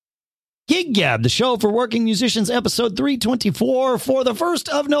Gig Gab, the show for working musicians, episode 324 for the 1st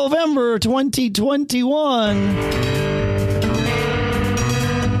of November, 2021.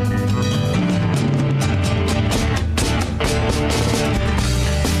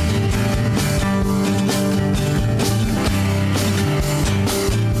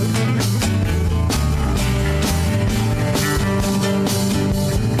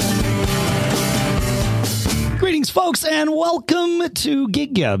 Folks, and welcome to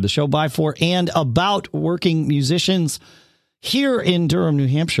Gig Gab, the show by, for, and about working musicians here in Durham, New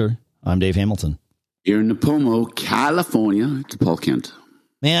Hampshire. I'm Dave Hamilton. Here in Napomo, California, it's Paul Kent.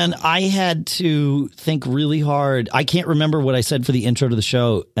 Man, I had to think really hard. I can't remember what I said for the intro to the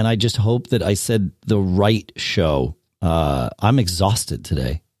show, and I just hope that I said the right show. I'm exhausted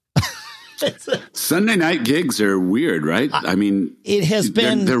today. Sunday night gigs are weird, right? I mean, it has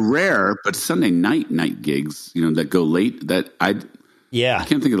been. They're rare, but Sunday night gigs, that go late. I can't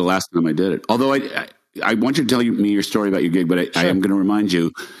think of the last time I did it. Although I want you to tell me your story about your gig, but I am going to remind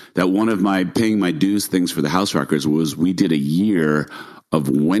you that one of my paying my dues things for the House Rockers was we did a year of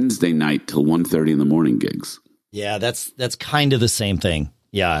Wednesday night till 1:30 in the morning gigs. Yeah, that's kind of the same thing.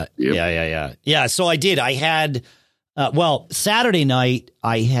 Yeah, yep. Yeah. So I did. I had. Saturday night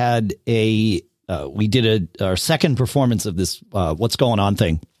I had we did our second performance of this What's Going On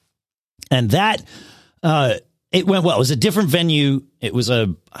thing, and that it went well. It was a different venue. It was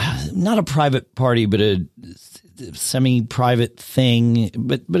not a private party, but a semi-private thing.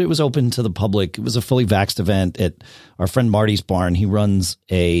 But it was open to the public. It was a fully vaxxed event at our friend Marty's barn. He runs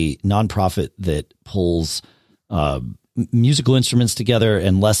a nonprofit that pulls musical instruments together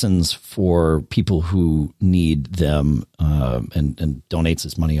and lessons for people who need them, and donates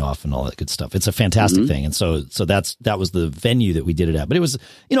his money off and all that good stuff. It's a fantastic thing. And so that was the venue that we did it at, but it was,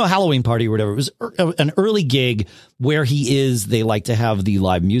 a Halloween party or whatever. It was an early gig where they like to have the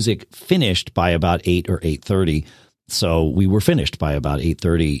live music finished by about 8 or 8:30. So we were finished by about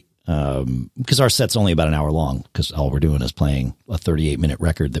 8:30. Because our set's only about an hour long, because all we're doing is playing a 38-minute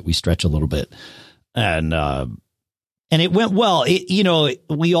record that we stretch a little bit. And it went well.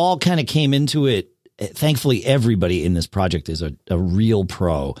 We all kind of came into it. Thankfully, everybody in this project is a real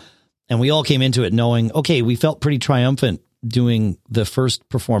pro. And we all came into it knowing, okay, we felt pretty triumphant doing the first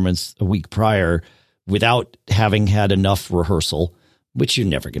performance a week prior without having had enough rehearsal, which you're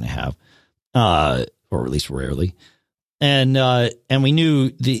never going to have, or at least rarely. And we knew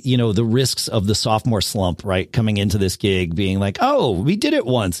the risks of the sophomore slump, right? Coming into this gig being like, oh, we did it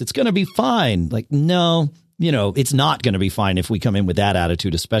once, it's going to be fine. Like, no. It's not going to be fine if we come in with that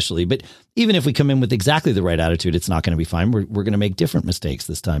attitude, especially. But even if we come in with exactly the right attitude, it's not going to be fine. We're going to make different mistakes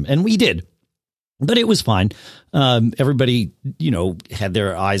this time. And we did. But it was fine. Everybody, had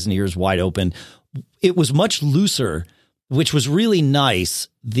their eyes and ears wide open. It was much looser, which was really nice.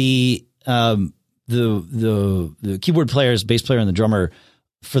 The keyboard players, bass player, and the drummer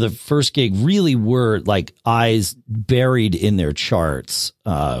for the first gig really were like eyes buried in their charts,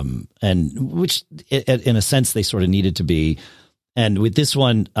 and which in a sense they sort of needed to be. And with this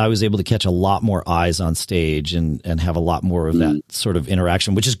one, I was able to catch a lot more eyes on stage and have a lot more of that sort of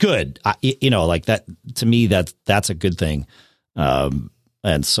interaction, which is good. Like that, to me, that's a good thing.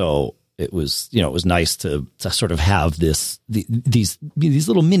 And so it was nice to sort of have these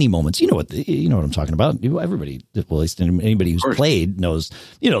little mini moments. You know what I'm talking about. Everybody, well, at least anybody who's played knows,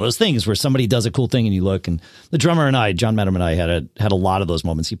 those things where somebody does a cool thing and you look. And the drummer and I, John Madam and I, had a lot of those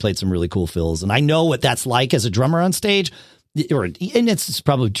moments. He played some really cool fills, and I know what that's like as a drummer on stage. And it's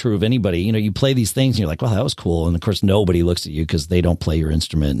probably true of anybody. You play these things and you're like, well, that was cool. And of course, nobody looks at you because they don't play your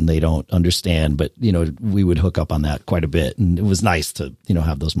instrument and they don't understand. But, we would hook up on that quite a bit. And it was nice to,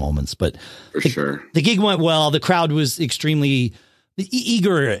 have those moments. But sure, the gig went well. The crowd was extremely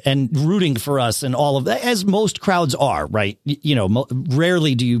eager and rooting for us and all of that, as most crowds are, right?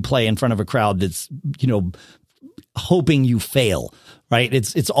 Rarely do you play in front of a crowd that's, hoping you fail. Right.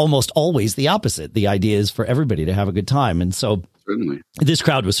 It's almost always the opposite. The idea is for everybody to have a good time. And so certainly this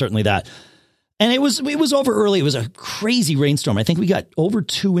crowd was certainly that. And it was over early. It was a crazy rainstorm. I think we got over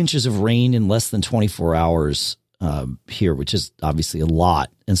 2 inches of rain in less than 24 hours here, which is obviously a lot.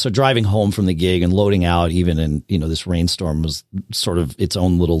 And so driving home from the gig and loading out even in, this rainstorm was sort of its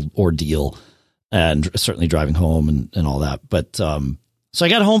own little ordeal, and certainly driving home and all that. But so I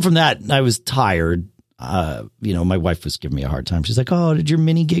got home from that and I was tired. My wife was giving me a hard time. She's like, oh, did your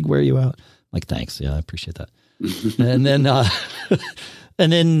mini gig wear you out? I'm like, thanks. Yeah, I appreciate that.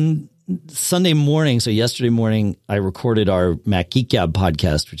 and then Sunday morning. So yesterday morning, I recorded our Mac Geek Gab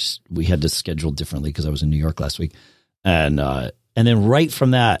podcast, which we had to schedule differently because I was in New York last week. And then right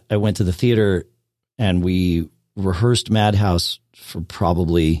from that, I went to the theater and we rehearsed Madhouse for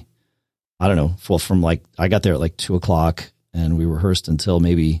probably I don't know. Well, from like, I got there at like 2:00 and we rehearsed until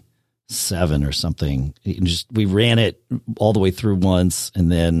maybe 7 or something. We ran it all the way through once.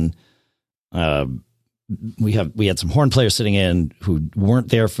 And then, we had some horn players sitting in who weren't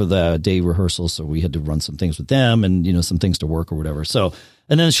there for the day rehearsal. So we had to run some things with them and, some things to work or whatever. So,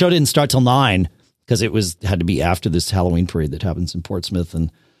 and then the show didn't start till 9 because it had to be after this Halloween parade that happens in Portsmouth.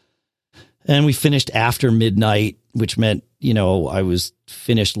 And we finished after midnight, which meant, I was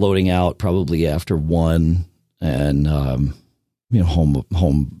finished loading out probably after 1 and,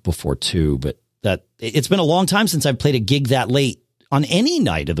 home before 2, but it's been a long time since I've played a gig that late on any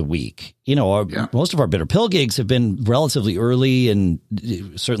night of the week. Most of our Bitter Pill gigs have been relatively early and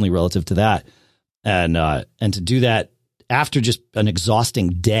certainly relative to that. And to do that after just an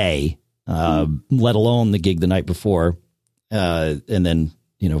exhausting day, let alone the gig the night before, and then,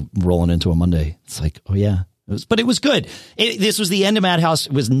 rolling into a Monday, it's like, oh yeah, but it was good. This was the end of Madhouse.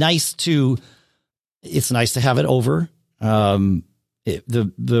 It was nice it's nice to have it over.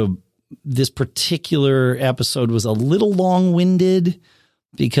 This particular episode was a little long-winded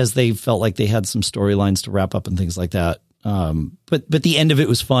because they felt like they had some storylines to wrap up and things like that. But the end of it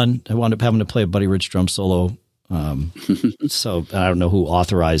was fun. I wound up having to play a Buddy Rich drum solo. So I don't know who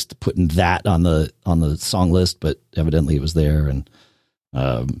authorized putting that on the song list, but evidently it was there. And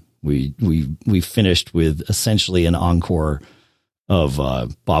we finished with essentially an encore of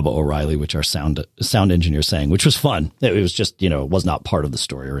Baba O'Reilly, which our sound engineer sang, which was fun. It was just, it was not part of the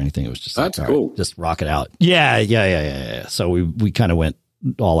story or anything. It was just that's cool. Right, just rock it out. Yeah. So we kind of went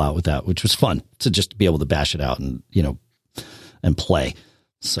all out with that, which was fun to just be able to bash it out and and play.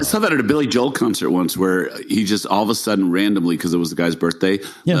 So I saw that at a Billy Joel concert once, where he just all of a sudden randomly, because it was the guy's birthday,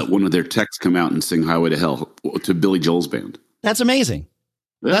 let one of their techs come out and sing "Highway to Hell" to Billy Joel's band. That's amazing.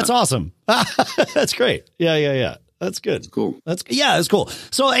 Yeah. That's awesome. That's great. Yeah. That's good. Cool. It's cool.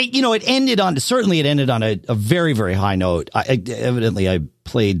 So, it ended on a very, very high note. Evidently I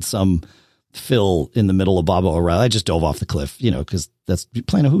played some fill in the middle of Baba O'Reilly. I just dove off the cliff, because that's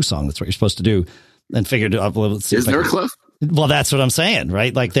playing a Who song. That's what you're supposed to do. And figured out, is there a cliff? Well, that's what I'm saying,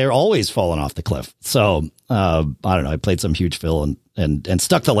 right? Like they're always falling off the cliff. So, I don't know. I played some huge fill and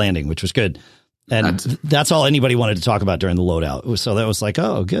stuck the landing, which was good. And that's all anybody wanted to talk about during the loadout. So that was like,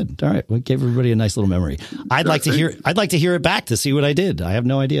 oh, good. All right. We gave everybody a nice little memory. I'd like to hear it back to see what I did. I have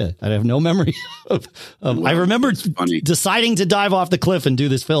no idea. I have no memory of well, I remember deciding to dive off the cliff and do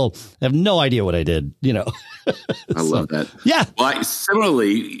this fill. I have no idea what I did, I love that. Yeah. Well,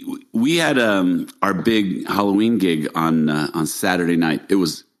 similarly, we had our big Halloween gig on Saturday night. It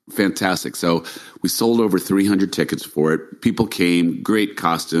was fantastic. So we sold over 300 tickets for it. People came, great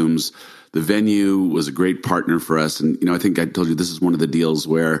costumes. The venue was a great partner for us. And, I think I told you this is one of the deals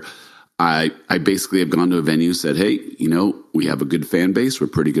where I basically have gone to a venue, said, hey, we have a good fan base. We're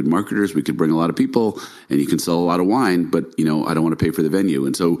pretty good marketers. We could bring a lot of people and you can sell a lot of wine, but, I don't want to pay for the venue.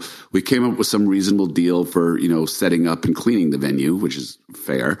 And so we came up with some reasonable deal for, setting up and cleaning the venue, which is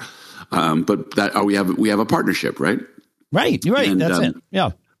fair. But we have a partnership, right? Right. You're right. And, that's it. Yeah.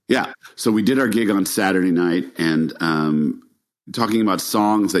 Yeah. So we did our gig on Saturday night and, talking about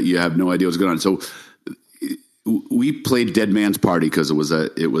songs that you have no idea what's going on. So we played Dead Man's Party because it was a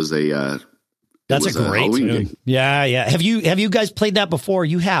that's a great tune. Yeah. Have you guys played that before?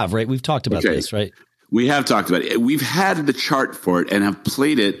 You have, right? We've talked about this, right? We have talked about it. We've had the chart for it and have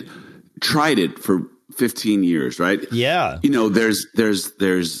tried it for 15 years, right? Yeah.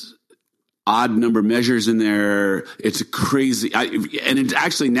 There's odd number measures in there. It's crazy. And it's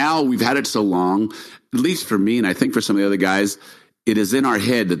actually, now we've had it so long, at least for me, and I think for some of the other guys, it is in our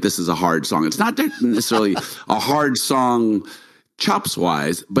head that this is a hard song. It's not necessarily a hard song chops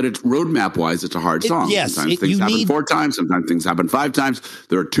wise, but it's roadmap wise, it's a hard song. Sometimes things happen 4 times, sometimes things happen 5 times.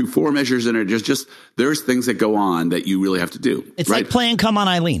 There are 2/4 measures in it. There's things that go on that you really have to do. It's right? Like playing Come On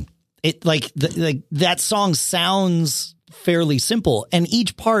Eileen. It like that song sounds fairly simple and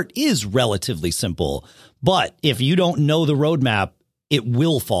each part is relatively simple, but if you don't know the roadmap, it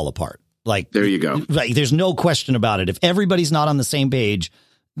will fall apart. Like, there you go. Like, there's no question about it. If everybody's not on the same page,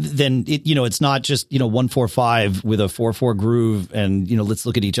 then it's not just, 1-4-5 with a 4/4 groove and, let's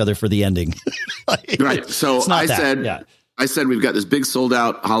look at each other for the ending. Right. So I said, we've got this big sold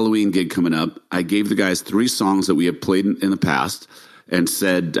out Halloween gig coming up. I gave the guys 3 songs that we have played in the past and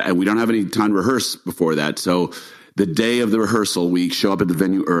said, and we don't have any time to rehearse before that. So the day of the rehearsal, we show up at the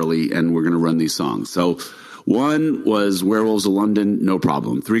venue early and we're going to run these songs. So one was Werewolves of London, no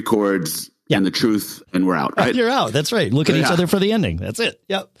problem. 3 chords and The Truth, and we're out, right? You're out. That's right. Look at each other for the ending. That's it.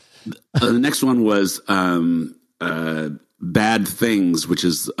 Yep. The next one was Bad Things, which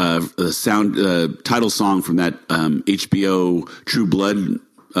is a title song from that HBO True Blood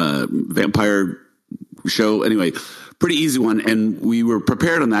vampire show. Anyway, pretty easy one. And we were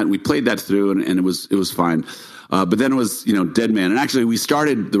prepared on that. We played that through and it was fine. But then it was, Dead Man. And actually we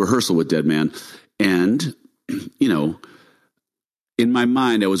started the rehearsal with Dead Man. And, in my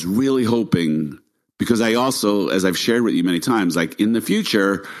mind, I was really hoping, because I also, as I've shared with you many times, like in the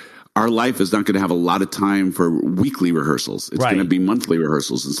future, our life is not going to have a lot of time for weekly rehearsals. It's going to be monthly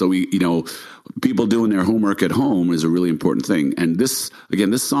rehearsals. And so people doing their homework at home is a really important thing. And this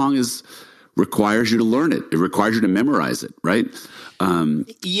song requires you to learn it. It requires you to memorize it. Right. Or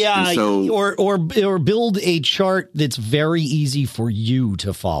build a chart that's very easy for you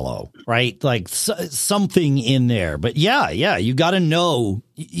to follow, right? Like something in there. But you got to know,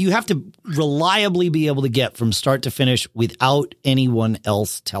 you have to reliably be able to get from start to finish without anyone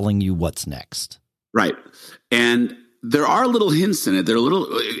else telling you what's next. Right. And there are little hints in it. There are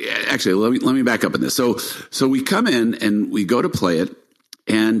actually, let me back up in this. So we come in and we go to play it,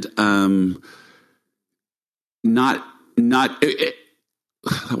 and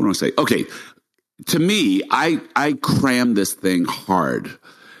what do I say? Okay. To me, I crammed this thing hard.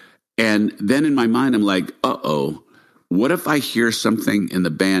 And then in my mind, I'm like, what if I hear something in the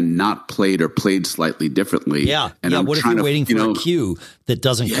band not played or played slightly differently? Yeah. And I'm what if you're waiting for a cue that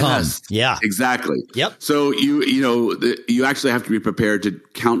doesn't come? Yeah. Exactly. Yep. So you actually have to be prepared to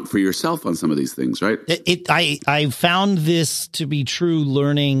count for yourself on some of these things, right? I found this to be true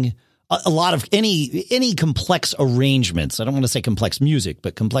learning a lot of any complex arrangements. I don't want to say complex music,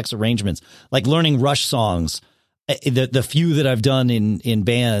 but complex arrangements, like learning Rush songs. The few that I've done in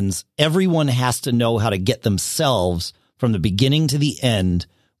bands, everyone has to know how to get themselves from the beginning to the end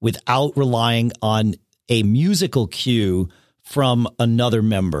without relying on a musical cue from another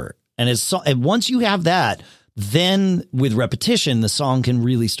member. And once you have that, then with repetition, the song can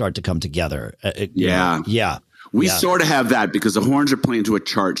really start to come together. Yeah. We sort of have that because the horns are playing to a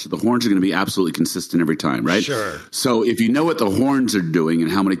chart, so the horns are going to be absolutely consistent every time, right? Sure. So if you know what the horns are doing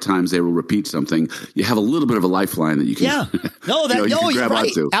and how many times they will repeat something, you have a little bit of a lifeline that you can. Yeah. No, you're right.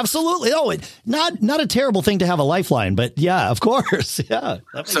 Onto. Absolutely. No, not a terrible thing to have a lifeline, but yeah, of course. Yeah.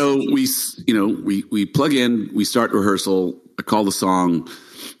 So we plug in, we start rehearsal. I call the song.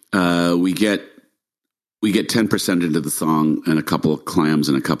 We get 10% into the song and a couple of clams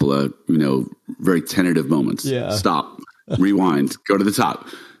and a couple of, very tentative moments. Yeah. Stop, rewind, go to the top.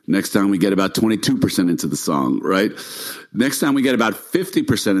 Next time we get about 22% into the song, right? Next time we get about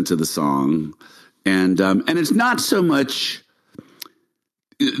 50% into the song. And it's not so much,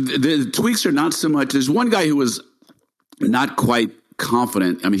 the tweaks are not so much. There's one guy who was not quite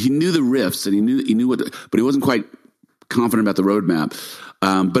confident. I mean, he knew the riffs and he knew but he wasn't quite confident about the roadmap.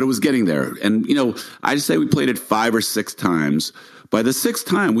 But it was getting there. And, I just say we played it 5 or 6 times. By the 6th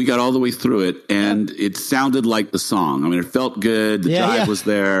time, we got all the way through it, and it sounded like the song. I mean, it felt good. The jive was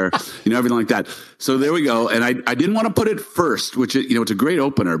there, everything like that. So there we go. And I didn't want to put it first, which, it's a great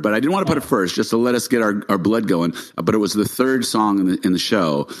opener, but I didn't want to put it first just to let us get our blood going. But it was the 3rd song in the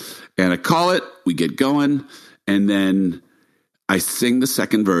show. And I call it, we get going, and then I sing the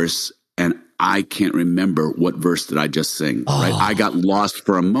 2nd verse, and I can't remember what verse did I just sing, right? I got lost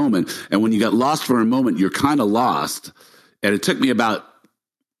for a moment. And when you got lost for a moment, you're kind of lost. And it took me about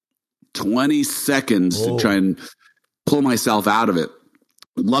 20 seconds to try and pull myself out of it.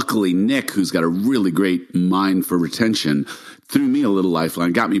 Luckily, Nick, who's got a really great mind for retention, threw me a little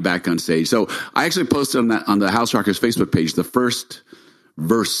lifeline, got me back on stage. So I actually posted on the House Rockers Facebook page the first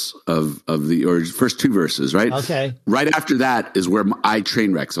verse of or first 2 verses, right? Okay. Right after that is where I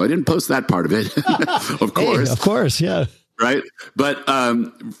train wreck. So I didn't post that part of it, of course. Hey, of course, yeah. Right. But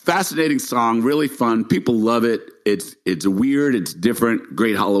fascinating song, really fun. People love it. It's weird. It's different.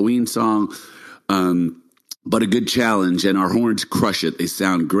 Great Halloween song. But a good challenge, and our horns crush it. They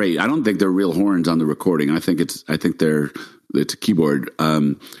sound great. I don't think they're real horns on the recording. I think it's a keyboard.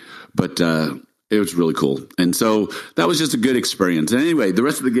 But it was really cool. And so that was just a good experience. And anyway, the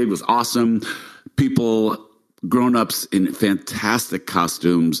rest of the gig was awesome. People, grown-ups in fantastic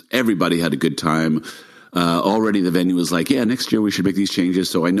costumes. Everybody had a good time. Already the venue was like, yeah, next year we should make these changes.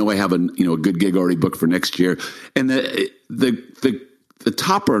 So I know I have a good gig already booked for next year. And the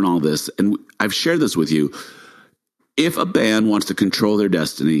topper in all this, and I've shared this with you, if a band wants to control their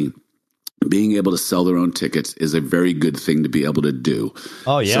destiny, being able to sell their own tickets is a very good thing to be able to do.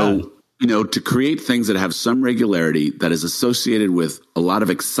 Oh, yeah. So, to create things that have some regularity that is associated with a lot of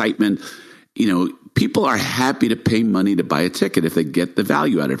excitement, people are happy to pay money to buy a ticket if they get the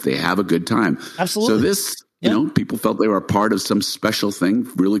value out of it, if they have a good time. Absolutely. So this, people felt they were a part of some special thing,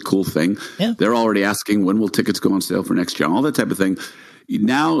 really cool thing. Yeah. They're already asking, when will tickets go on sale for next year? All that type of thing.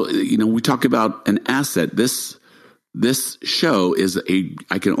 Now, we talk about an asset. This this show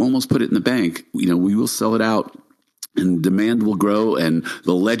I can almost put it in the bank. We will sell it out. And demand will grow, and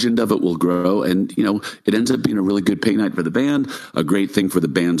the legend of it will grow, and it ends up being a really good pay night for the band, a great thing for the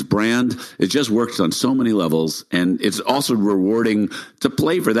band's brand. It just works on so many levels, and it's also rewarding to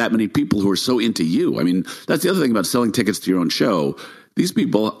play for that many people who are so into you. I mean, that's the other thing about selling tickets to your own show. These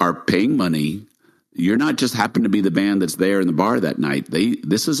people are paying money. You're not just happen to be the band that's there in the bar that night.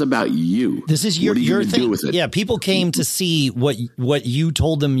 This is about you. This is your thing. Do with it? Yeah, people came to see what you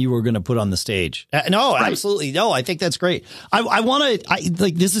told them you were going to put on the stage. No, right. Absolutely. No, I think that's great. I want to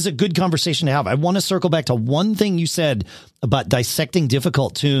this is a good conversation to have. I want to circle back to one thing you said about dissecting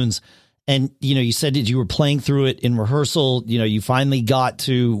difficult tunes. And, you said that you were playing through it in rehearsal. You finally got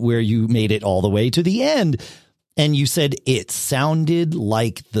to where you made it all the way to the end. And you said it sounded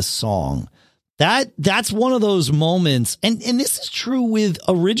like the song. That's one of those moments. And this is true with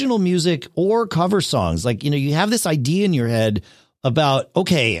original music or cover songs. Like, you have this idea in your head about,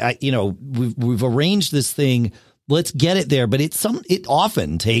 okay, we've arranged this thing. Let's get it there. But it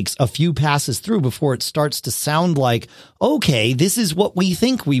often takes a few passes through before it starts to sound like, okay, this is what we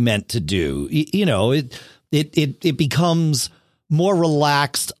think we meant to do. It becomes more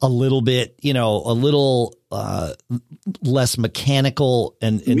relaxed a little bit, a little less mechanical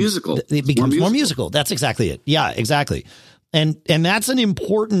and musical. It becomes more musical. That's exactly it. Yeah, exactly. And that's an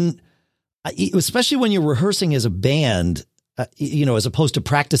important, especially when you're rehearsing as a band, as opposed to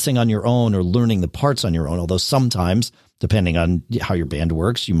practicing on your own or learning the parts on your own. Although sometimes, depending on how your band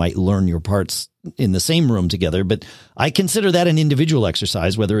works, you might learn your parts in the same room together. But I consider that an individual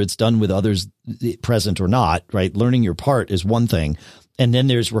exercise, whether it's done with others present or not, right? Learning your part is one thing. And then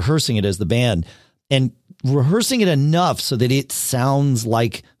there's rehearsing it as the band and rehearsing it enough so that it sounds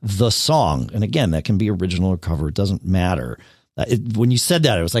like the song. And again, that can be original or cover. It doesn't matter. When you said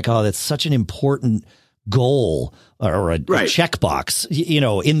that, it was like, oh, that's such an important goal or a checkbox,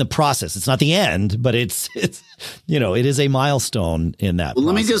 in the process. It's not the end, but it's it is a milestone in that. Well,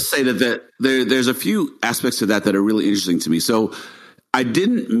 let me just say that there's a few aspects to that are really interesting to me. So I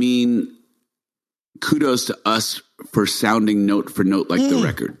didn't mean kudos to us for sounding note for note like the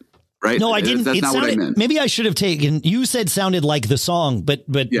record. Right? No, I didn't. That's not what I meant. Maybe I should have taken. You said sounded like the song, but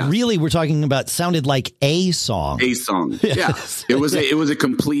really we're talking about sounded like a song. A song. Yes. Yeah, it was a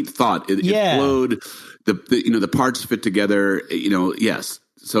complete thought. It flowed. The parts fit together. Yes.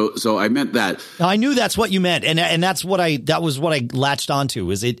 So I meant that. I knew that's what you meant, and that was what I latched onto.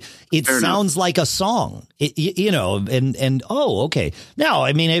 Is it sounds like a song, and okay. Now,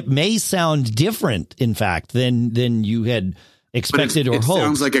 I mean, it may sound different, in fact, than you had expected or hoped. It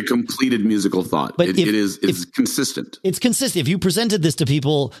sounds like a completed musical thought. But it's consistent. It's consistent. If you presented this to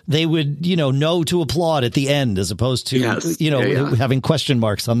people, they would, know to applaud at the end as opposed to, having question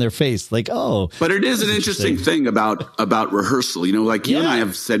marks on their face. Like, oh. But it is an interesting thing about rehearsal. Like you and I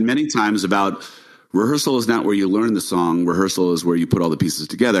have said many times about rehearsal is not where you learn the song. Rehearsal is where you put all the pieces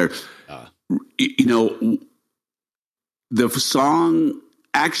together. The song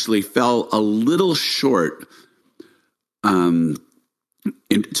actually fell a little short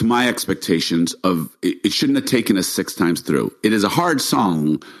to my expectations of it shouldn't have taken us 6 times through. It is a hard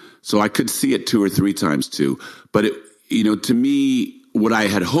song, so I could see it 2 or 3 times too. But to me, what I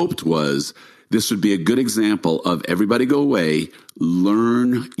had hoped was this would be a good example of everybody go away,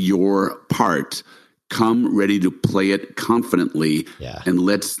 learn your part, come ready to play it confidently, and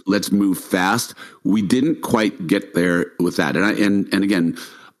let's move fast. We didn't quite get there with that, and again.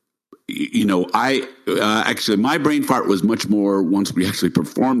 I actually, my brain fart was much more once we actually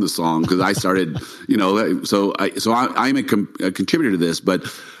performed the song because I started, I'm a contributor to this, but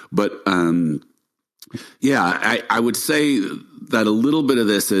I would say that a little bit of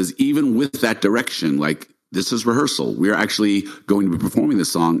this is even with that direction, like this is rehearsal. We're actually going to be performing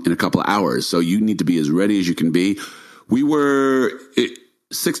this song in a couple of hours. So you need to be as ready as you can be.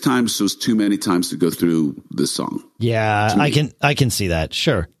 6 times was too many times to go through this song. Yeah, I can see that.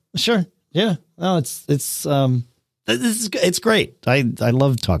 Sure. Yeah. No, it's great. I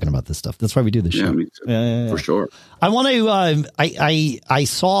love talking about this stuff. That's why we do this show. Yeah, me too. Yeah. For sure. I want to, I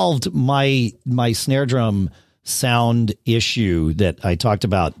solved my snare drum sound issue that I talked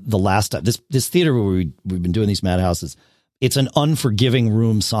about the last time. This theater where we've been doing these madhouses, it's an unforgiving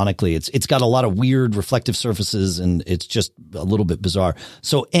room sonically. It's got a lot of weird reflective surfaces and it's just a little bit bizarre.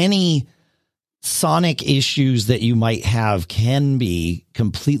 So any sonic issues that you might have can be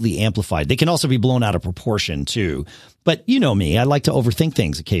completely amplified. They can also be blown out of proportion too. But you know me, I like to overthink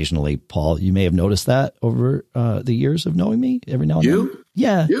things occasionally, Paul. You may have noticed that over the years of knowing me every now and then.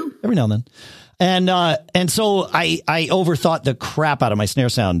 Yeah, every now and then. And so I overthought the crap out of my snare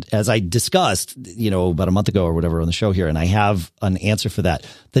sound, as I discussed, about a month ago or whatever on the show here. And I have an answer for that.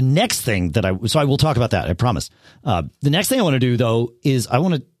 The next thing so I will talk about that. I promise. The next thing I want to do though, is I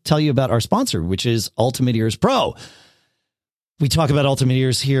want to tell you about our sponsor, which is Ultimate Ears Pro. We talk about Ultimate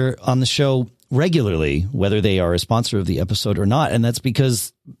Ears here on the show regularly, whether they are a sponsor of the episode or not. And that's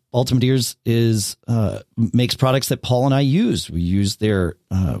because Ultimate Ears makes products that Paul and I use. We use their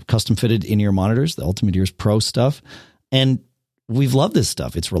custom fitted in-ear monitors, the Ultimate Ears Pro stuff. And we've loved this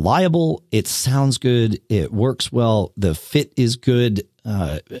stuff. It's reliable. It sounds good. It works well. The fit is good.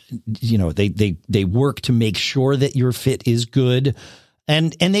 They work to make sure that your fit is good.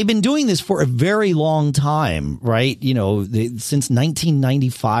 And they've been doing this for a very long time, right? Since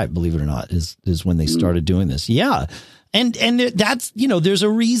 1995, believe it or not, is when they started doing this. Yeah. And that's, there's a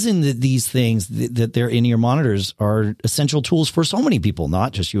reason that these things that they're in-ear monitors are essential tools for so many people,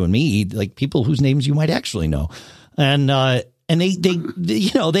 not just you and me, like people whose names you might actually know. And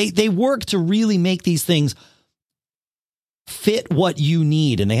they work to really make these things fit what you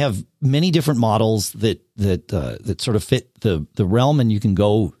need. And they have many different models that sort of fit the realm. And you can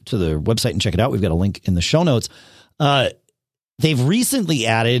go to their website and check it out. We've got a link in the show notes. They've recently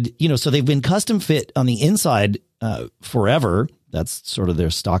added, so they've been custom fit on the inside forever. That's sort of their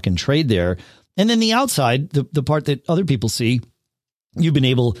stock and trade there. And then the outside, the part that other people see, you've been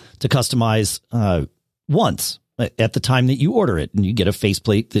able to customize once at the time that you order it, and you get a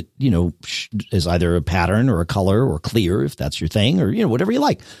faceplate that, is either a pattern or a color or clear, if that's your thing, or, whatever you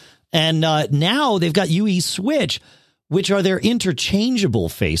like. And now they've got UE Switch, which are their interchangeable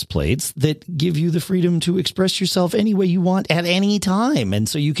faceplates that give you the freedom to express yourself any way you want at any time. And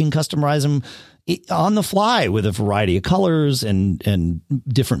so you can customize them on the fly with a variety of colors and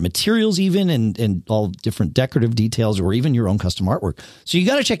different materials, even, and all different decorative details, or even your own custom artwork. So you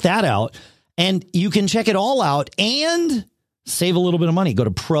got to check that out. And you can check it all out and save a little bit of money. Go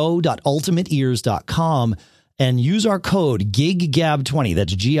to pro.ultimateears.com and use our code GIGGAB20.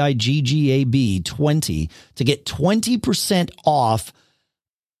 That's GIGGAB 20 to get 20% off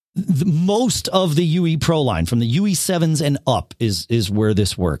most of the UE Pro line. From the UE 7s and up is where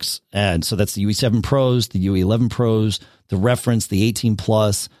this works. And so that's the UE 7 Pros, the UE 11 Pros, the Reference, the 18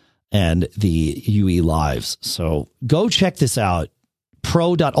 Plus, and the UE Lives. So go check this out.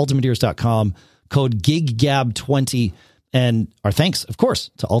 pro.ultimateears.com, code GIGGAB20, and our thanks, of course,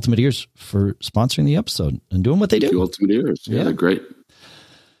 to Ultimate Ears for sponsoring the episode and doing what they do. Thank you, Ultimate Ears. Yeah, they're great.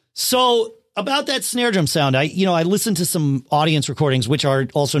 So about that snare drum sound, I listened to some audience recordings, which are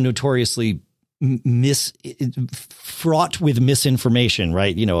also notoriously fraught with misinformation,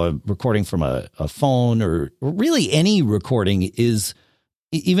 right? A recording from a phone or really any recording is,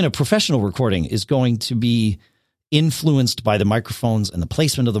 even a professional recording, is going to be influenced by the microphones and the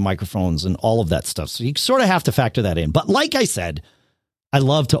placement of the microphones and all of that stuff. So you sort of have to factor that in. But like I said, I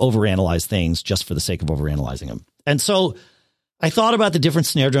love to overanalyze things just for the sake of overanalyzing them. And so I thought about the different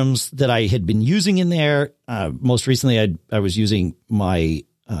snare drums that I had been using in there. Most recently, I was using my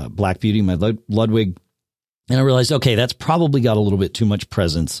Black Beauty, my Ludwig, and I realized, okay, that's probably got a little bit too much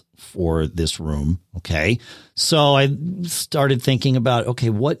presence for this room. Okay. So I started thinking about, okay,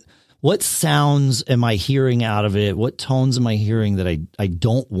 what sounds am I hearing out of it? What tones am I hearing that I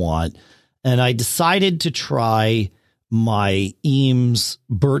don't want? And I decided to try my Eames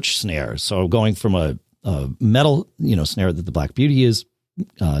birch snare. So going from a metal, snare that the Black Beauty is,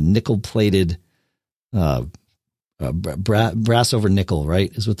 nickel plated, brass over nickel,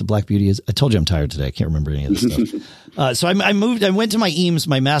 right? Is what the Black Beauty is. I told you I'm tired today. I can't remember any of this stuff. So I went to my Eames,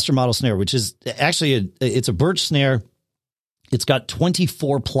 my master model snare, which is actually it's a birch snare. It's got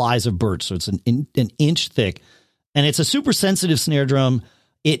 24 plies of birch, so it's an inch thick, and it's a super sensitive snare drum.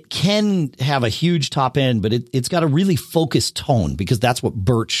 It can have a huge top end, but it's got a really focused tone because that's what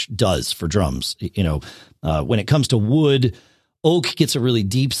birch does for drums. When it comes to wood, oak gets a really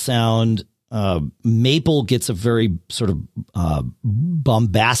deep sound. Maple gets a very sort of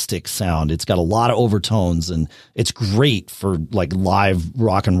bombastic sound. It's got a lot of overtones, and it's great for like live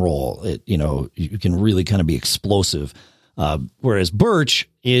rock and roll. You can really kind of be explosive. Whereas birch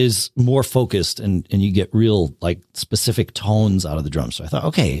is more focused and you get real like specific tones out of the drum. So I thought,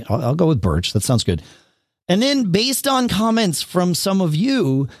 okay, I'll go with birch. That sounds good. And then based on comments from some of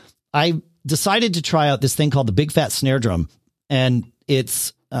you, I decided to try out this thing called the Big Fat Snare Drum. And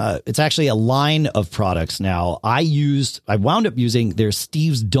it's actually a line of products now. I wound up using their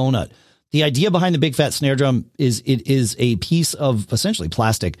Steve's Donut. The idea behind the Big Fat Snare Drum is it is a piece of essentially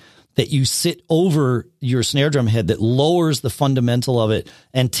plastic that you sit over your snare drum head that lowers the fundamental of it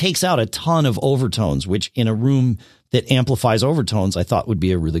and takes out a ton of overtones, which in a room that amplifies overtones, I thought would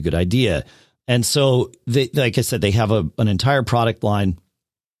be a really good idea. And so, like I said, they have an entire product line.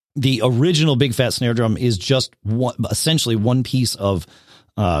 The original Big Fat Snare Drum is just essentially one piece of,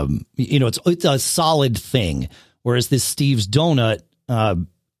 it's a solid thing. Whereas this Steve's Donut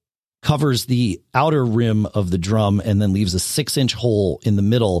covers the outer rim of the drum and then leaves a 6-inch hole in the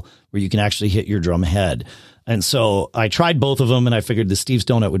middle where you can actually hit your drum head. And so I tried both of them, and I figured the Steve's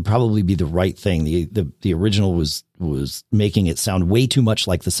Donut would probably be the right thing. The original was making it sound way too much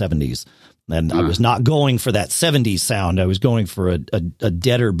like the 70s. And I was not going for that 70s sound. I was going for a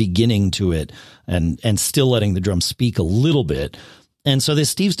deader beginning to it and still letting the drum speak a little bit. And so this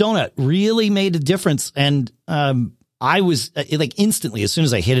Steve's Donut really made a difference. And I was like instantly, as soon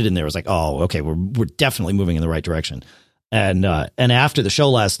as I hit it in there, I was like, oh, okay, we're definitely moving in the right direction. And after the show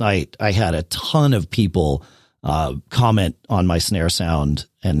last night, I had a ton of people comment on my snare sound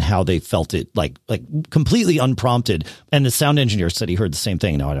and how they felt it like completely unprompted. And the sound engineer said he heard the same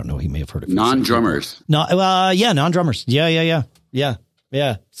thing. Now, I don't know. He may have heard it. Non-drummers. Non-drummers. Yeah.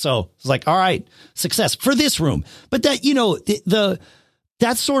 So it's like, all right, success for this room. But that,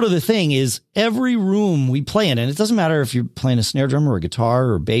 that's sort of the thing is every room we play in, and it doesn't matter if you're playing a snare drum or a guitar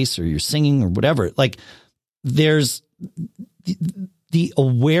or bass or you're singing or whatever, like there's the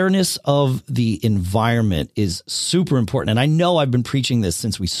awareness of the environment is super important. And I know I've been preaching this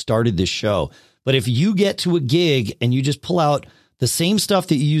since we started this show, but if you get to a gig and you just pull out the same stuff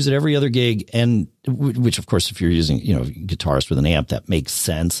that you use at every other gig, and which of course, if you're using, guitarist with an amp, that makes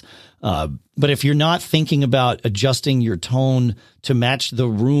sense. But if you're not thinking about adjusting your tone to match the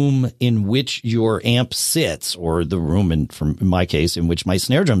room in which your amp sits, or the room in my case, in which my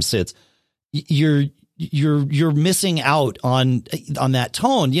snare drum sits, you're missing out on that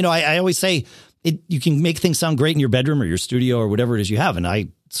tone. I always say you can make things sound great in your bedroom or your studio or whatever it is you have. And I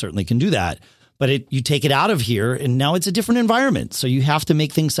certainly can do that, but you take it out of here and now it's a different environment. So you have to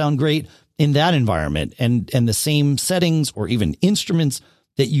make things sound great in that environment, and the same settings or even instruments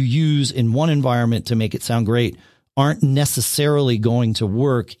that you use in one environment to make it sound great aren't necessarily going to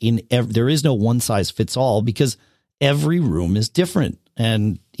work there is no one size fits all, because every room is different.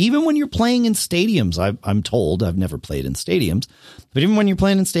 And even when you're playing in stadiums, I'm told, I've never played in stadiums, but even when you're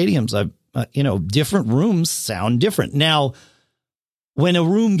playing in stadiums, different rooms sound different. Now, when a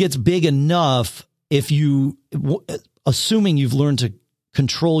room gets big enough, assuming you've learned to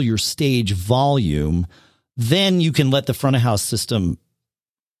control your stage volume, then you can let the front of house system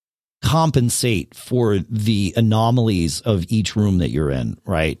compensate for the anomalies of each room that you're in,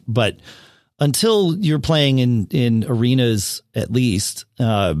 right? But until you're playing in arenas, at least,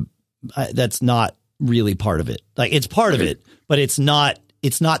 that's not really part of it. Like, it's part of it, but it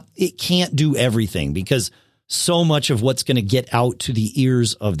can't do everything, because so much of what's going to get out to the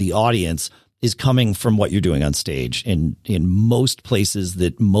ears of the audience is coming from what you're doing on stage in most places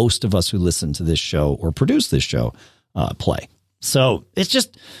that most of us who listen to this show or produce this show play. So it's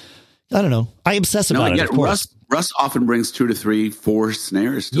just, I don't know. I obsess about it, of course. Russ often brings 2 to 3, 4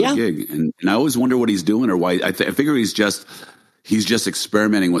 snares to a gig, and I always wonder what he's doing or why. I figure he's just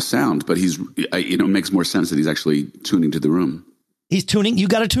experimenting with sound, but it makes more sense that he's actually tuning to the room. He's tuning. You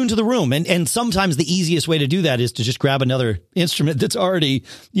got to tune to the room, and sometimes the easiest way to do that is to just grab another instrument that's already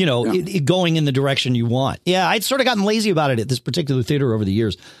going in the direction you want. Yeah, I'd sort of gotten lazy about it at this particular theater over the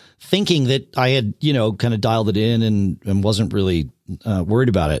years, thinking that I had kind of dialed it in and wasn't really worried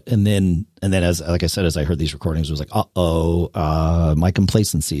about it. And then as I said, as I heard these recordings, I was like, my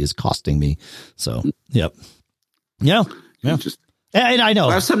complacency is costing me. So, yep. Yeah. And I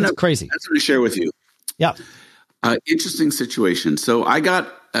know it's crazy. That's what I share with you. Yeah. Interesting situation. So I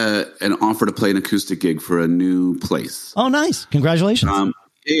got an offer to play an acoustic gig for a new place. Oh, nice. Congratulations.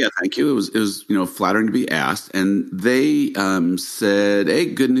 Yeah, thank you. It was flattering to be asked. And they said, hey,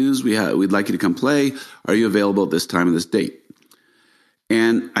 good news. We'd like you to come play. Are you available at this time and this date?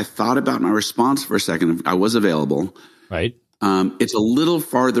 And I thought about my response for a second. I was available. Right. It's a little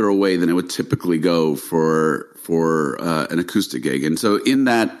farther away than it would typically go for an acoustic gig. And so in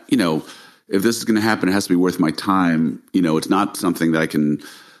that, if this is going to happen, it has to be worth my time. It's not something that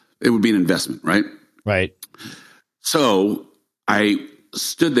it would be an investment, right? Right. So I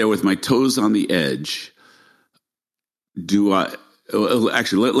stood there with my toes on the edge.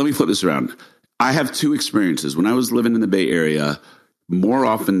 Actually, let me flip this around. I have 2 experiences. When I was living in the Bay Area, more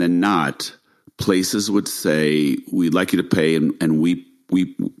often than not, places would say, we'd like you to pay, and we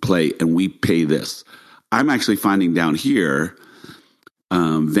play and we pay this. I'm actually finding down here,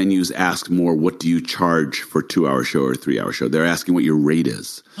 venues ask more, what do you charge for a 2-hour show or a 3-hour show? They're asking what your rate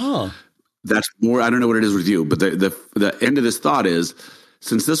is. Oh, that's more, I don't know what it is with you, but the end of this thought is,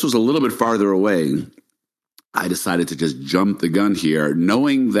 since this was a little bit farther away, I decided to just jump the gun here,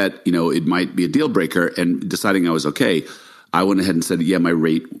 knowing that, it might be a deal breaker, and deciding I was okay. I went ahead and said, yeah, my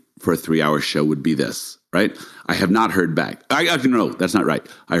rate for a 3-hour show would be this, right? I have not heard back. No, that's not right.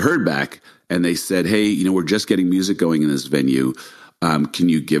 I heard back and they said, hey, we're just getting music going in this venue. Can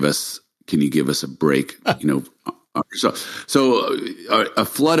you give us a break? So a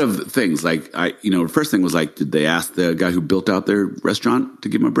flood of things like the first thing was like, did they ask the guy who built out their restaurant to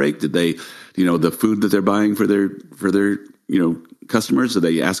give him a break? Did they, the food that they're buying for their customers, are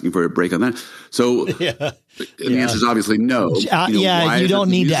they asking for a break on that? So the answer is obviously no. You don't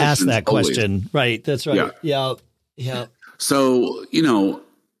need to ask that question. Right. That's right. Yeah. So,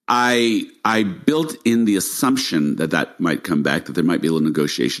 I built in the assumption that might come back, that there might be a little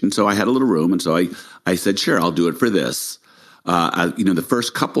negotiation. So I had a little room. And so I said, sure, I'll do it for this. The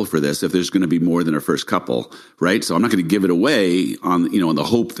first couple for this, if there's going to be more than a first couple, right? So I'm not going to give it away on the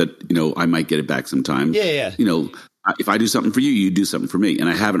hope that, I might get it back sometime. Yeah. If I do something for you, you do something for me. And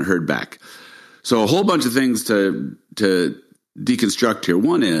I haven't heard back. So a whole bunch of things to deconstruct here.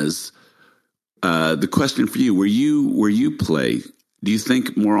 One is the question for you, where you play, do you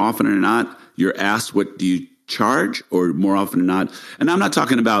think more often or not you're asked what do you charge, or more often than not? And I'm not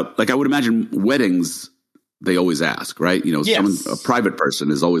talking about, like, I would imagine weddings, they always ask, right? Yes. A private person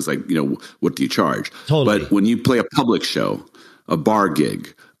is always like, what do you charge? Totally. But when you play a public show, a bar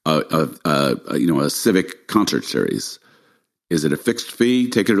gig, a civic concert series, is it a fixed fee,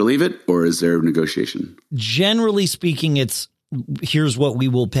 take it or leave it, or is there a negotiation? Generally speaking, it's, here's what we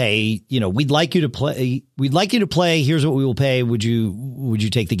will pay. We'd like you to play. Here's what we will pay. Would you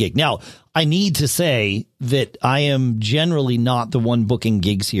take the gig? Now, I need to say that I am generally not the one booking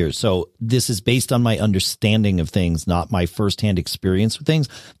gigs here. So this is based on my understanding of things, not my firsthand experience with things.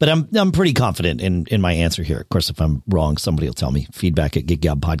 But I'm pretty confident in my answer here. Of course, if I'm wrong, somebody will tell me.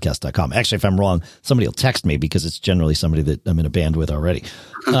 feedback@giggabpodcast.com. Actually, if I'm wrong, somebody will text me, because it's generally somebody that I'm in a band with already.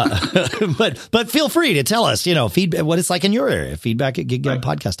 But feel free to tell us, feedback, what it's like in your area.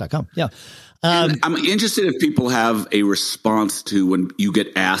 feedback@giggabpodcast.com. Yeah. I'm interested if people have a response to when you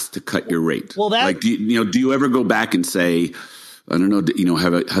get asked to cut your rate. Well, do you ever go back and say, I don't know,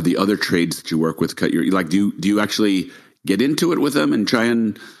 have the other trades that you work with cut your, like, do you actually get into it with them and try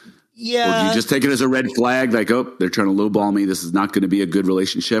and, or do you just take it as a red flag? Like, oh, they're trying to lowball me. This is not going to be a good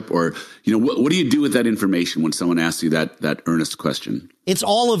relationship. Or, what do you do with that information when someone asks you that earnest question? It's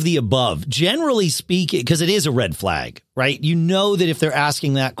all of the above, generally speaking, because it is a red flag, right? That if they're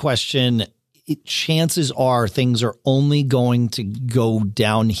asking that question, chances are things are only going to go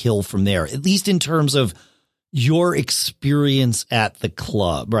downhill from there, at least in terms of your experience at the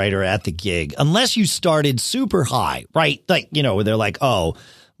club, right? Or at the gig, unless you started super high, right? Like, where they're like, oh,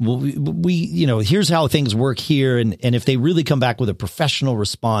 well, we here's how things work here. And if they really come back with a professional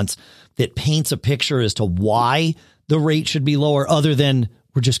response that paints a picture as to why the rate should be lower, other than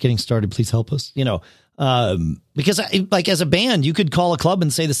we're just getting started, please help us, because like as a band, you could call a club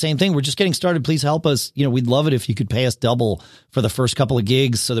and say the same thing. We're just getting started. Please help us. We'd love it if you could pay us double for the first couple of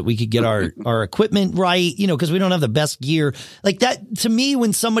gigs so that we could get our equipment right, because we don't have the best gear like that. To me,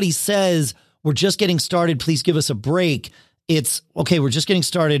 when somebody says we're just getting started, please give us a break, it's okay. We're just getting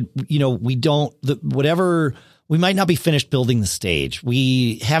started. We don't, we might not be finished building the stage.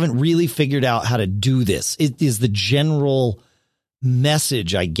 We haven't really figured out how to do this. It is the general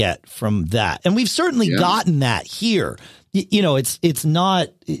message I get from that. And we've certainly gotten that here. It's not,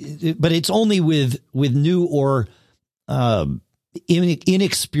 but it's only with new or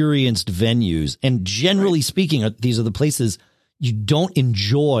inexperienced venues. And generally speaking, these are the places you don't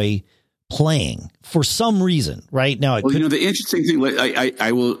enjoy playing for some reason right now. The interesting thing,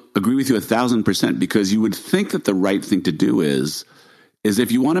 I will agree with you 1,000%, because you would think that the right thing to do is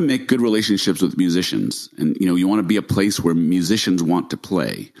if you want to make good relationships with musicians, and you want to be a place where musicians want to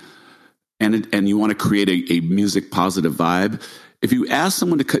play, and you want to create a music positive vibe. If you ask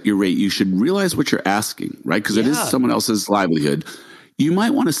someone to cut your rate, you should realize what you're asking, right? Because it is someone else's livelihood. You might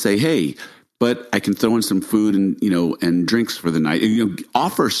want to say, hey, but I can throw in some food and drinks for the night.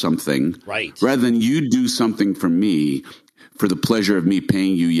 Offer something, right? Rather than you do something for me for the pleasure of me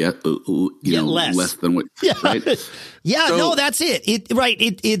paying you less than what, right? No, that's it.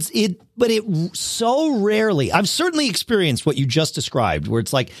 But it so rarely, I've certainly experienced what you just described, where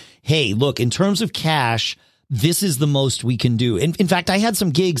it's like, hey, look, in terms of cash, this is the most we can do. In fact, I had some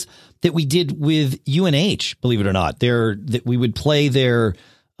gigs that we did with UNH, believe it or not, that we would play there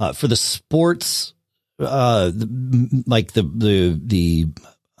for the sports, what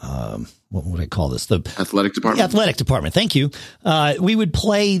would I call this? The athletic department. Athletic department. Thank you. We would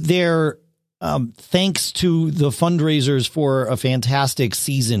play their thanks to the fundraisers for a fantastic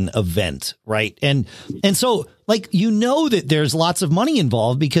season event, right? And so, like, that there's lots of money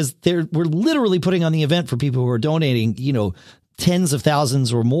involved because we're literally putting on the event for people who are donating, tens of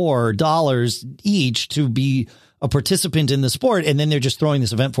thousands or more dollars each to be a participant in the sport, and then they're just throwing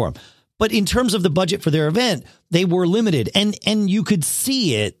this event for them. But in terms of the budget for their event, they were limited, and you could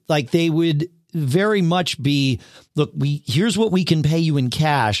see it. Like, they would very much be, look, here's what we can pay you in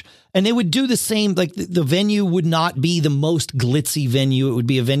cash. And they would do the same. Like, the venue would not be the most glitzy venue. It would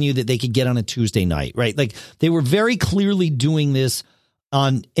be a venue that they could get on a Tuesday night, right? Like, they were very clearly doing this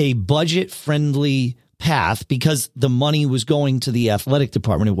on a budget friendly path because the money was going to the athletic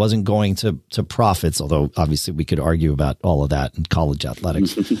department. It wasn't going to profits, although obviously we could argue about all of that in college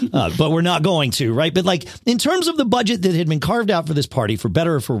athletics, but we're not going to, right? But like, in terms of the budget that had been carved out for this party, for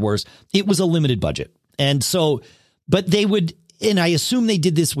better or for worse, it was a limited budget. And so, but they would, and I assume they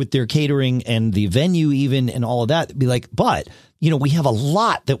did this with their catering and the venue even and all of that, be like, but we have a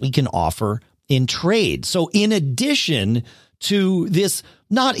lot that we can offer in trade. So in addition to this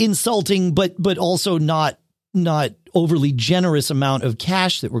not insulting, but also not overly generous amount of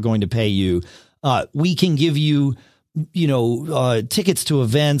cash that we're going to pay you, we can give you, tickets to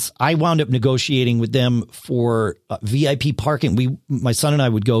events. I wound up negotiating with them for VIP parking. My son and I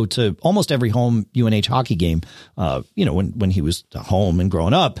would go to almost every home UNH hockey game, when he was home and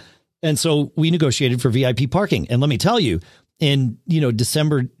growing up. And so we negotiated for VIP parking. And let me tell you, in,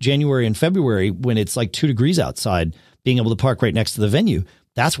 December, January, and February, when it's like 2 degrees outside, being able to park right next to the venue,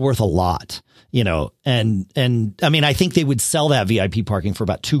 that's worth a lot, and I mean, I think they would sell that VIP parking for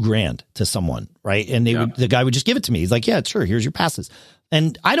about $2,000 to someone. Right. And the guy would just give it to me. He's like, yeah, sure. Here's your passes.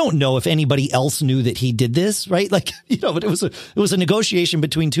 And I don't know if anybody else knew that he did this. Right. Like, but it was a negotiation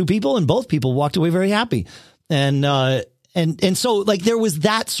between two people, and both people walked away very happy. And so, like, there was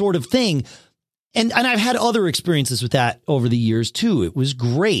that sort of thing. And I've had other experiences with that over the years too. It was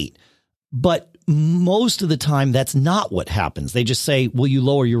great, but most of the time that's not what happens. They just say, will you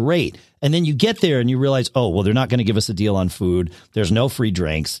lower your rate? And then you get there and you realize, oh, well, they're not going to give us a deal on food. There's no free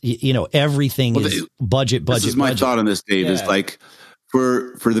drinks. Everything is budget. This is my thought on this, Dave, is like,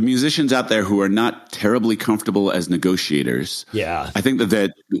 for the musicians out there who are not terribly comfortable as negotiators. Yeah. I think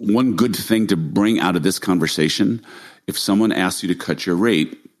that one good thing to bring out of this conversation, if someone asks you to cut your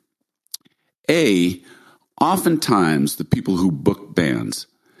rate, oftentimes the people who book bands,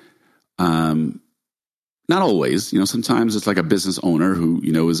 not always, sometimes it's like a business owner who,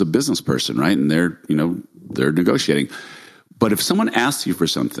 is a business person, right? And they're negotiating. But if someone asks you for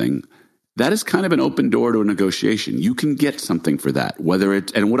something, that is kind of an open door to a negotiation. You can get something for that,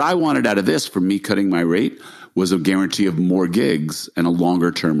 and what I wanted out of this for me cutting my rate was a guarantee of more gigs and a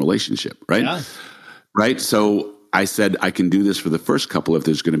longer term relationship, right? Yeah. Right. So I said, I can do this for the first couple if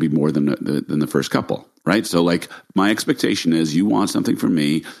there's going to be more than the first couple, right? So, like, my expectation is you want something from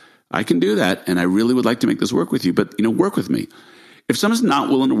me, I can do that, and I really would like to make this work with you, but, work with me. If someone's not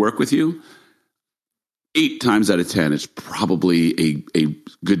willing to work with you, 8 times out of 10, it's probably a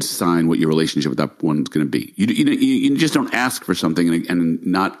good sign what your relationship with that one's going to be. You just don't ask for something and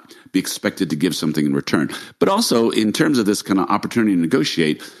not be expected to give something in return. But also, in terms of this kind of opportunity to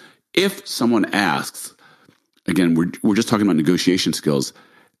negotiate, if someone asks, again, we're just talking about negotiation skills,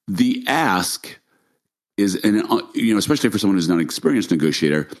 the ask is, especially for someone who's not an experienced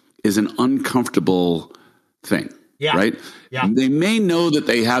negotiator, is an uncomfortable thing. Yeah. Right. Yeah. They may know that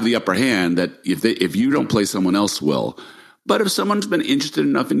they have the upper hand, that if you don't play, someone else will. But if someone's been interested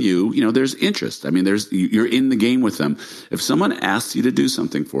enough in you, there's interest. I mean, you're in the game with them. If someone asks you to do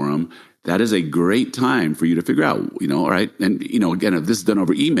something for them, that is a great time for you to figure out, all right. And, again, if this is done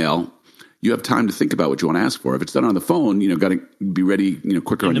over email, you have time to think about what you want to ask for. If it's done on the phone, got to be ready,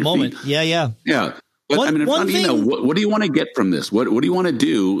 quicker on your moment. Feet. Yeah. But what do you want to get from this? What do you want to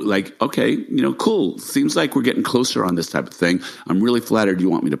do? Like, okay, cool. Seems like we're getting closer on this type of thing. I'm really flattered you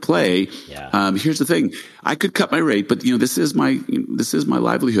want me to play. Yeah. Here's the thing. I could cut my rate, but this is my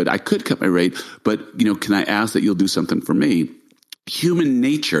livelihood. I could cut my rate, but can I ask that you'll do something for me? Human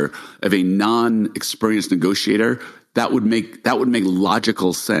nature of a non-experienced negotiator, that would make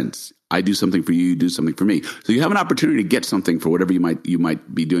logical sense. I do something for you, you do something for me. So you have an opportunity to get something for whatever you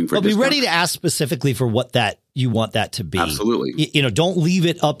might be doing for. Well, be ready to ask specifically for what that you want that to be. Absolutely. Don't leave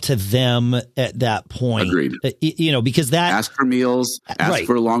it up to them at that point. Agreed. Because that ask for meals, ask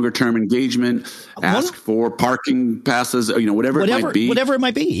for longer term engagement, ask for parking passes, whatever it might be. Whatever it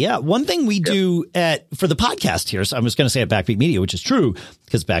might be. Yeah. One thing we do for the podcast here, so I was going to say at Backbeat Media, which is true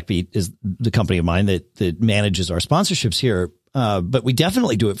because Backbeat is the company of mine that manages our sponsorships here. But we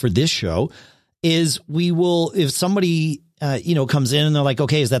definitely do it for this show, is we will, if somebody comes in and they're like,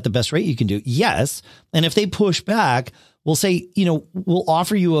 okay, is that the best rate you can do? Yes. And if they push back, we'll say, we'll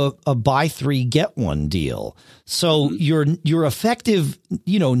offer you a buy 3, get 1 deal. So your effective,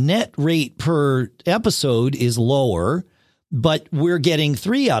 net rate per episode is lower, but we're getting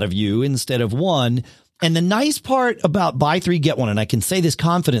 3 out of you instead of 1. And the nice part about buy 3, get 1, and I can say this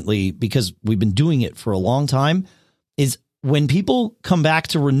confidently because we've been doing it for a long time, is when people come back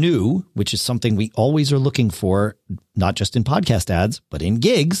to renew, which is something we always are looking for, not just in podcast ads, but in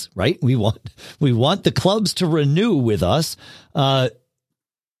gigs, right? We want the clubs to renew with us. The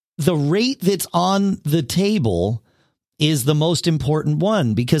rate that's on the table is the most important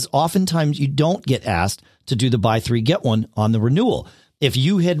one, because oftentimes you don't get asked to do the buy 3, get 1 on the renewal. If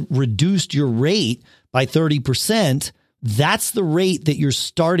you had reduced your rate by 30%, that's the rate that you're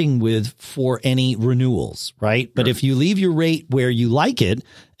starting with for any renewals, right? But if you leave your rate where you like it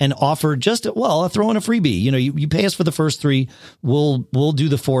and offer just, I'll throw in a freebie, you pay us for the first 3, we'll do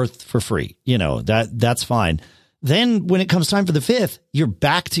the 4th for free. That's fine. Then when it comes time for the 5th, you're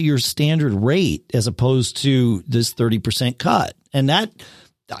back to your standard rate as opposed to this 30% cut. And that,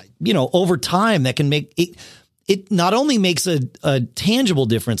 over time that can make it. It not only makes a tangible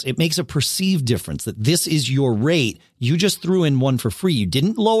difference, it makes a perceived difference that this is your rate. You just threw in 1 for free. You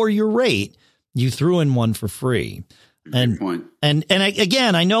didn't lower your rate. You threw in 1 for free. Good point. And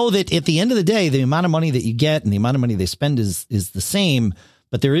again, I know that at the end of the day, the amount of money that you get and the amount of money they spend is the same,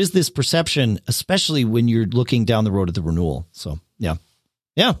 but there is this perception, especially when you're looking down the road at the renewal. So, yeah.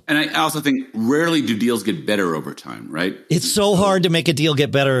 Yeah. And I also think rarely do deals get better over time, right? It's so hard to make a deal get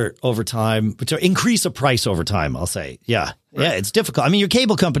better over time, to increase a price over time, I'll say. Yeah. Right. Yeah, it's difficult. I mean, your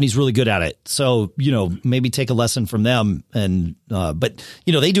cable company's really good at it. So, maybe take a lesson from them. And, but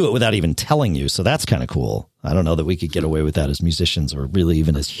they do it without even telling you. So that's kind of cool. I don't know that we could get away with that as musicians or really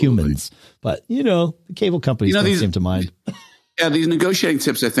even as humans, but the cable companies don't seem to mind. Yeah, these negotiating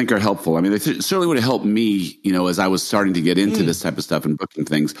tips I think are helpful. I mean, they certainly would have helped me, as I was starting to get into this type of stuff and booking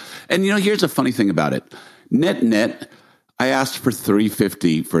things. And here's a funny thing about it. Net, I asked for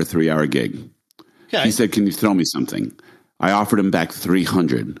 $350 for a 3-hour gig. Okay. He said, "Can you throw me something?" I offered him back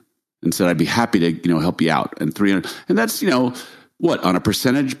 $300 and said I'd be happy to help you out. And $300, and that's what, on a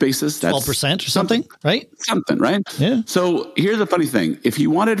percentage basis? That's 12% or something, right? Something, right? Yeah. So here's the funny thing: if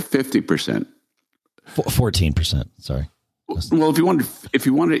you wanted 50%, 14%, sorry. Well, if you wanted to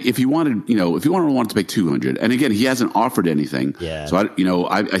pay 200, and again, he hasn't offered anything. Yeah. So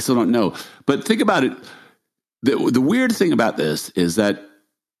I still don't know. But think about it. The weird thing about this is that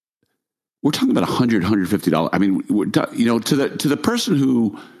we're talking about $100, $150. I mean, to the person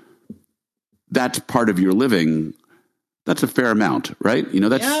who that's part of your living, that's a fair amount, right?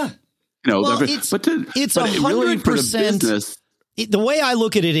 That's it's 100%. Really for the business. The way I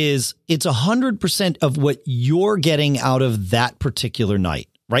look at it is it's 100% of what you're getting out of that particular night,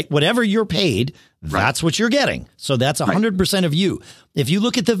 right? Whatever you're paid, that's what you're getting. So that's 100% of you. If you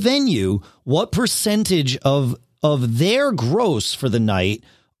look at the venue, what percentage of their gross for the night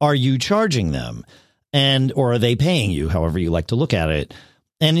are you charging them? Or are they paying you, however you like to look at it?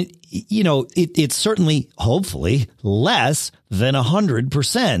 And, it's certainly, hopefully, less than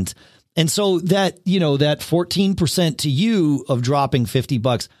 100%. And so that 14% to you of dropping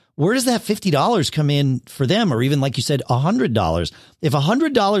 $50, where does that $50 come in for them? Or even, like you said, $100. If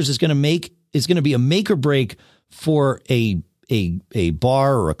 $100 is going to be a make or break for a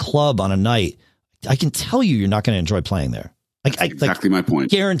bar or a club on a night, I can tell you're not going to enjoy playing there. Exactly my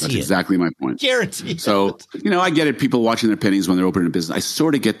point. Guarantee That's exactly my point. Guarantee. So, I get it. People watching their pennies when they're opening a business. I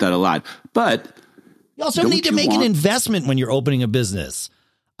sort of get that a lot. But you also need to make an investment when you're opening a business.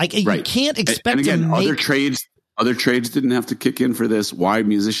 You can't expect and again, to make... other trades didn't have to kick in for this. Why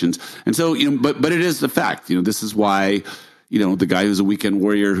musicians? And so, but it is the fact, this is why, the guy who's a weekend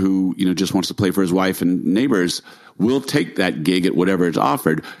warrior who, just wants to play for his wife and neighbors will take that gig at whatever it's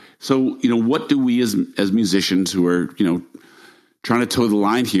offered. So, what do we as musicians who are, trying to toe the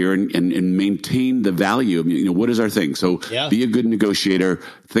line here and maintain the value? What is our thing? So Be a good negotiator,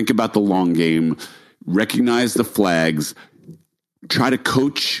 think about the long game, recognize the flags, try to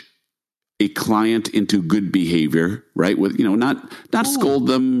coach a client into good behavior, right? With, not scold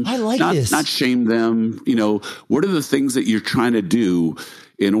them, not shame them. What are the things that you're trying to do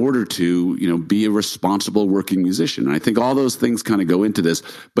in order to, be a responsible working musician? And I think all those things kind of go into this,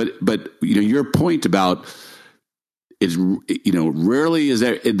 but your point about is, rarely is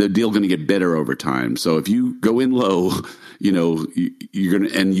the deal going to get better over time. So if you go in low, you're going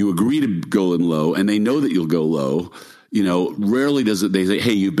to, and you agree to go in low and they know that you'll go low, rarely does it. They say,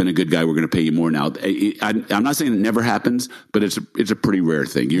 "Hey, you've been a good guy. We're going to pay you more now." I'm not saying it never happens, but it's a pretty rare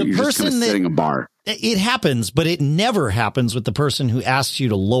thing. You're just kind of setting a bar. It happens, but it never happens with the person who asks you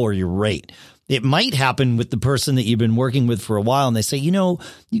to lower your rate. It might happen with the person that you've been working with for a while, and they say, you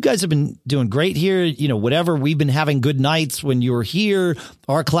guys have been doing great here. Whatever, we've been having good nights when you're here.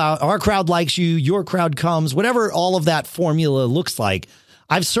 Our crowd likes you. Your crowd comes. Whatever all of that formula looks like.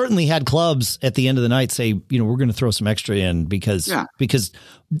 I've certainly had clubs at the end of the night say, we're going to throw some extra in because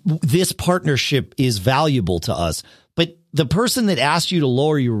this partnership is valuable to us. But the person that asked you to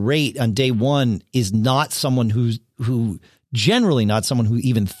lower your rate on day one is not someone who generally not someone who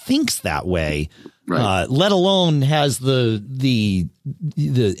even thinks that way, right. Let alone has the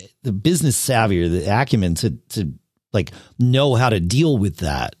business savvy or the acumen to like know how to deal with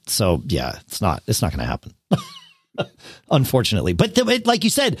that. So yeah, it's not going to happen. Unfortunately, but like you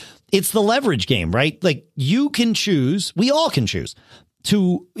said, it's the leverage game, right? Like you can choose, we all can choose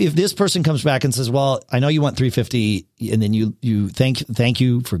to, if this person comes back and says, well, I know you want $350 and then you thank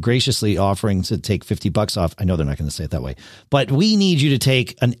you for graciously offering to take $50 off. I know they're not going to say it that way, but we need you to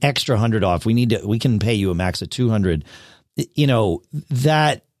take an extra 100 off. We can pay you a max of 200.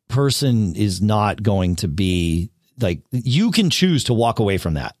 That person is not going to be like, you can choose to walk away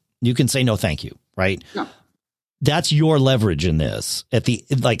from that. You can say, no, thank you. Right. Yeah. That's your leverage in this.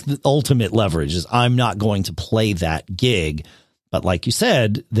 The ultimate leverage is I'm not going to play that gig. But like you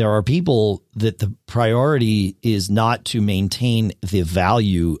said, there are people that the priority is not to maintain the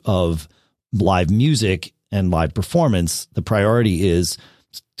value of live music and live performance. The priority is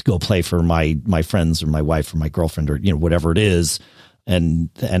to go play for my friends or my wife or my girlfriend or, whatever it is. And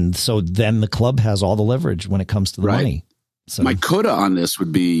so then the club has all the leverage when it comes to the money. So my coda on this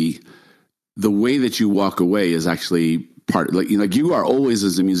would be, the way that you walk away is actually part, like you are always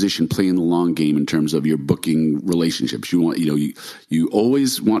as a musician playing the long game in terms of your booking relationships. You want, you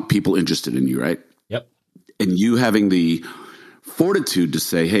always want people interested in you, right? Yep. And you having the fortitude to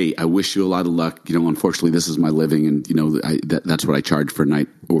say, hey, I wish you a lot of luck. Unfortunately, this is my living, and that's what I charge for a night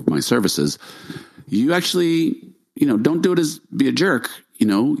of my services. You actually, don't do it as be a jerk.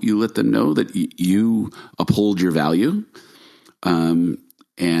 You let them know that you uphold your value.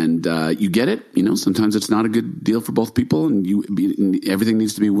 And you get it. Sometimes it's not a good deal for both people, and everything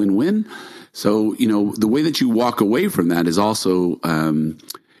needs to be win-win. So, the way that you walk away from that is also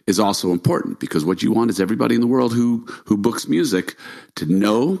important, because what you want is everybody in the world who books music to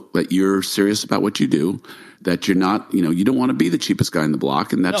know that you're serious about what you do, that you're not, you don't want to be the cheapest guy in the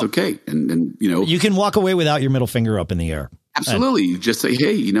block, and that's okay. And you can walk away without your middle finger up in the air. Absolutely. You just say,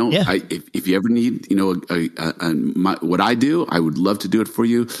 hey, if you ever need, what I do, I would love to do it for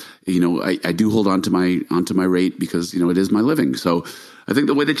you. I do hold on to my rate because, it is my living. So I think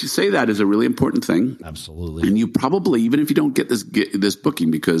the way that you say that is a really important thing. Absolutely. And you probably, even if you don't get this booking,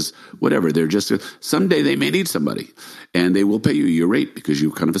 because whatever, they're just someday they may need somebody and they will pay you your rate because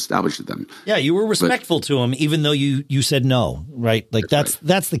you kind of established it then. Yeah. You were respectful to them, even though you said no, right? Like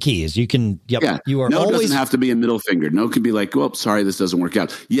that's the key is you can, you are no, always. It doesn't have to be a middle finger. No can be like, well, sorry, this doesn't work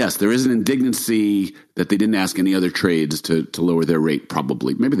out. Yes, there is an indignancy that they didn't ask any other trades to lower their rate.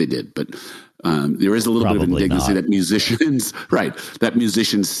 Probably. Maybe they did, but there is a little bit of indignancy that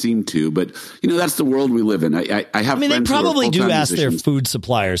musicians seem to, but that's the world we live in. I have. They probably do ask their food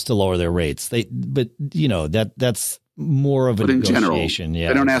suppliers to lower their rates. That's more of a negotiation.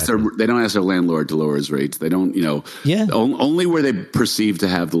 General, they don't ask their landlord to lower his rates. They don't. Only where they perceive to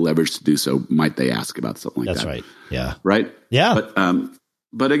have the leverage to do so might they ask about something like that. That's right. Yeah. Right. Yeah.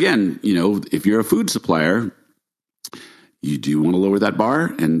 But again, if you're a food supplier, you do want to lower that bar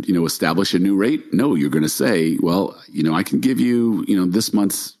and, establish a new rate. No, you're going to say, well, I can give you, this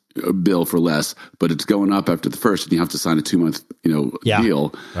month's bill for less, but it's going up after the first, and you have to sign a 2-month,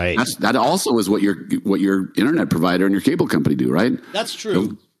 deal. Right. That also is what your internet provider and your cable company do, right? That's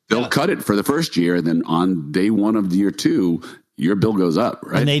true. They'll cut it for the first year, and then on day one of year 2, your bill goes up,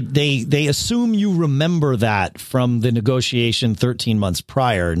 right? And they assume you remember that from the negotiation 13 months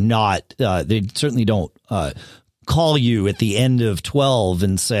prior. Not they certainly don't call you at the end of 12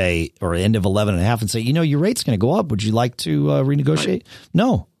 and say, or end of 11 and a half and say, your rate's going to go up. Would you like to renegotiate?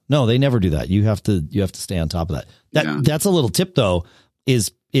 Right. No, they never do that. You have to stay on top of that. That's a little tip though,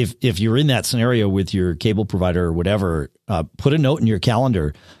 is if you're in that scenario with your cable provider or whatever, put a note in your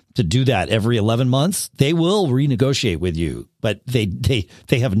calendar to do that every 11 months. They will renegotiate with you, but they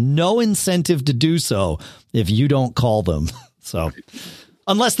have no incentive to do so if you don't call them. So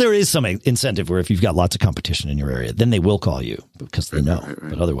unless there is some incentive where if you've got lots of competition in your area, then they will call you because they know.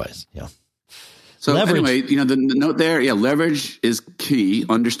 Right. But otherwise, yeah. So anyway, the note there, leverage is key.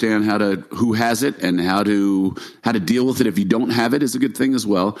 Understand who has it and how to deal with it. If you don't have it, is a good thing as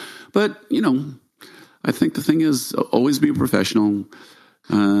well. But, I think the thing is always be a professional.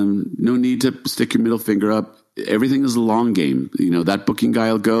 No need to stick your middle finger up. Everything is a long game. That booking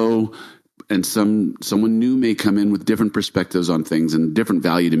guy will go, and someone new may come in with different perspectives on things and different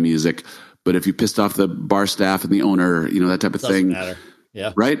value to music. But if you pissed off the bar staff and the owner, that type of thing. Doesn't matter.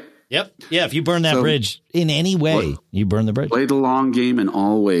 Yeah. Right? Yep. Yeah. If you burn that bridge in any way, you burn the bridge. Play the long game, and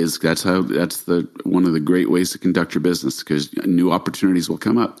always that's one of the great ways to conduct your business, because new opportunities will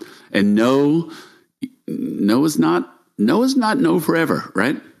come up. And no is not no forever,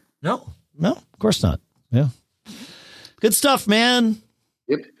 right? No, of course not. Yeah. Good stuff, man.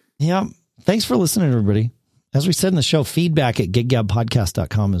 Yep. Yeah. Thanks for listening, everybody. As we said in the show, feedback at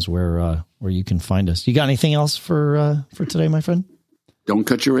giggabpodcast.com is where you can find us. You got anything else for today, my friend? Don't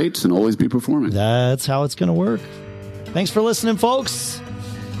cut your rates and always be performing. That's how it's going to work. Thanks for listening, folks.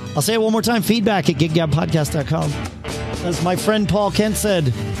 I'll say it one more time. Feedback at giggabpodcast.com. As my friend Paul Kent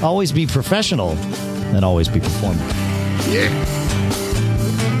said, always be professional and always be performing. Yeah.